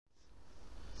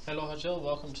Hello Hajil,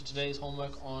 welcome to today's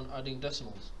homework on adding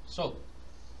decimals. So,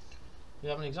 we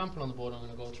have an example on the board I'm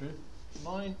going to go through.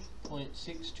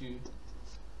 9.62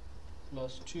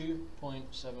 plus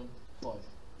 2.75.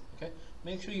 Okay,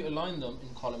 make sure you align them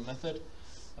in column method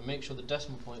and make sure the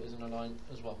decimal point is in a line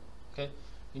as well. Okay,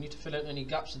 you need to fill in any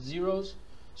gaps with zeros.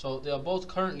 So they are both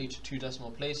currently to 2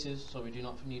 decimal places, so we do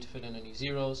not need to fill in any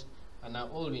zeros, and now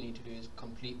all we need to do is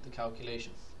complete the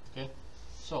calculation. Okay,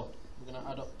 so we're going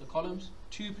to add up the columns.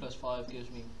 2 plus 5 gives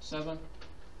me 7,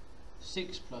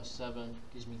 6 plus 7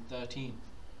 gives me 13.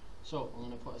 So I'm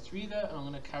going to put a 3 there and I'm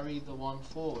going to carry the 1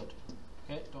 forward.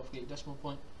 Okay, don't forget decimal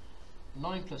point.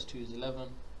 9 plus 2 is 11,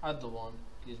 add the 1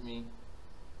 gives me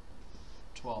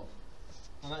 12,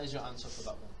 and that is your answer for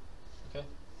that one. Okay.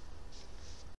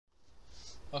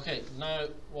 Okay, now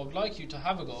what I'd like you to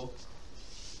have a go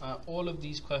at all of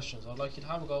these questions. I'd like you to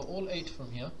have a go all 8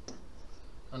 from here,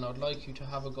 and I'd like you to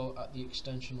have a go at the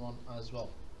extension one as well.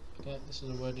 Okay, this is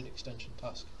a worded extension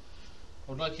task.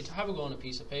 I would like you to have a go on a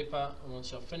piece of paper, and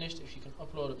once you're finished, if you can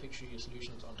upload a picture of your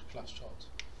solutions onto ClassCharts.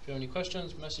 If you have any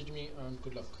questions, message me, and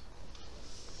good luck.